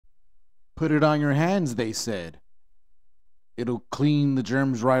Put it on your hands, they said. It'll clean the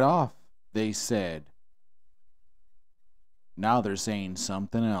germs right off, they said. Now they're saying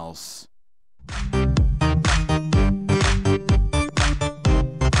something else.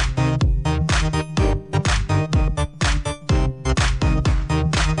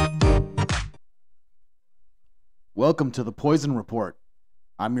 Welcome to the Poison Report.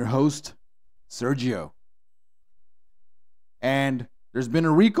 I'm your host, Sergio. And there's been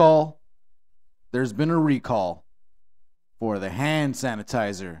a recall. There's been a recall for the hand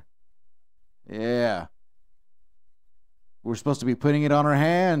sanitizer. Yeah. We're supposed to be putting it on our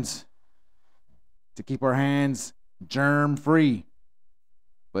hands to keep our hands germ-free.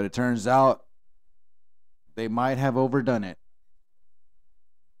 But it turns out they might have overdone it.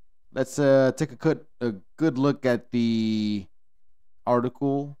 Let's take a good look at the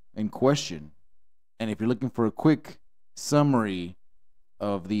article in question. And if you're looking for a quick summary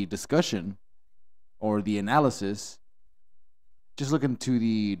of the discussion or the analysis, just look into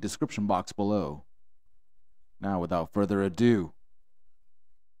the description box below. Now, without further ado,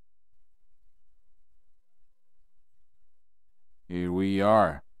 here we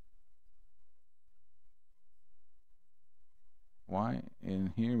are.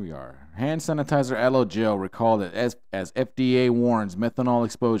 And here we are. Hand sanitizer aloe gel recalled that as FDA warns methanol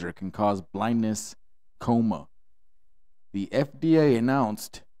exposure can cause blindness, coma. The FDA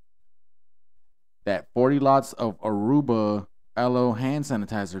announced that 40 lots of Aruba Aloe hand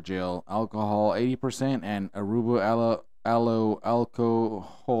sanitizer gel, alcohol 80%, and Aruba Aloe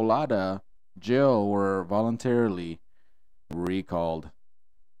Alcoholada Gel were voluntarily recalled.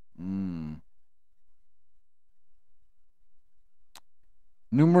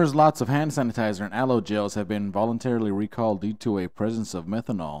 Numerous lots of hand sanitizer and aloe gels have been voluntarily recalled due to a presence of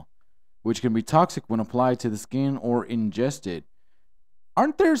methanol, which can be toxic when applied to the skin or ingested.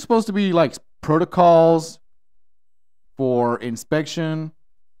 Aren't there supposed to be like protocols for inspection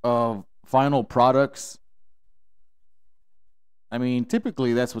of final products? I mean,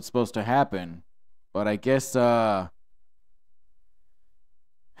 typically that's what's supposed to happen, but I guess we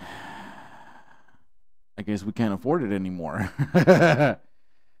can't afford it anymore.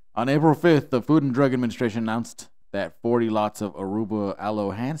 On April 5th, the Food and Drug Administration announced that 40 lots of Aruba Aloe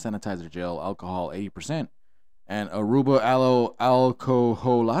hand sanitizer gel, alcohol 80%, and Aruba Aloe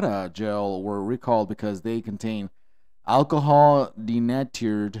Alcoholada Gel were recalled because they contain alcohol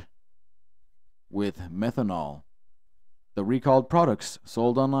denatured with methanol. The recalled products,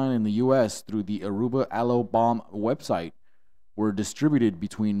 sold online in the U.S. through the Aruba Aloe Balm website, were distributed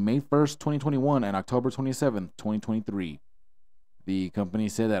between May 1st, 2021 and October 27th, 2023. The company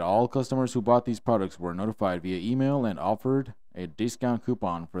said that all customers who bought these products were notified via email and offered a discount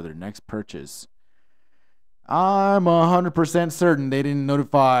coupon for their next purchase. I'm 100% certain they didn't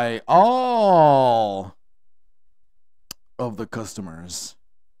notify all of the customers.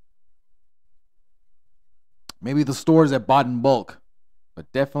 Maybe the stores that bought in bulk,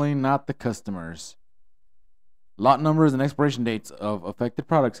 but definitely not the customers. Lot numbers and expiration dates of affected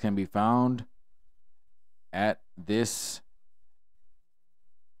products can be found at this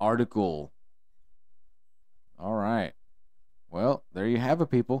article. All right. Well, there you have it,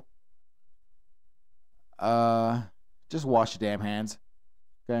 people. Just wash your damn hands.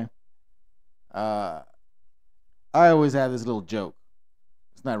 Okay? I always have this little joke.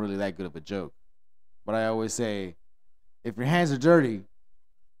 It's not really that good of a joke. But I always say, if your hands are dirty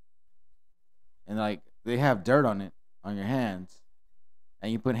and like they have dirt on it, on your hands,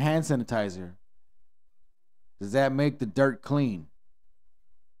 and you put hand sanitizer, does that make the dirt clean?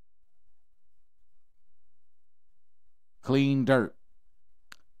 Clean dirt.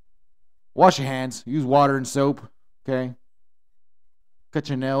 Wash your hands. Use water and soap. Okay? Cut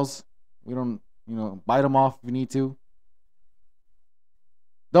your nails. We don't, bite them off if you need to.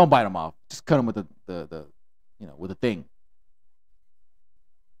 Don't bite them off. Just cut them with with a thing.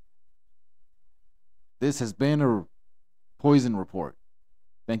 This has been a Poison Report.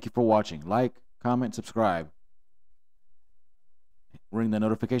 Thank you for watching. Like, comment, subscribe. Ring the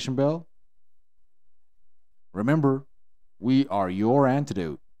notification bell. Remember, we are your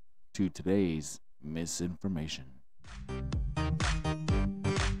antidote to today's misinformation.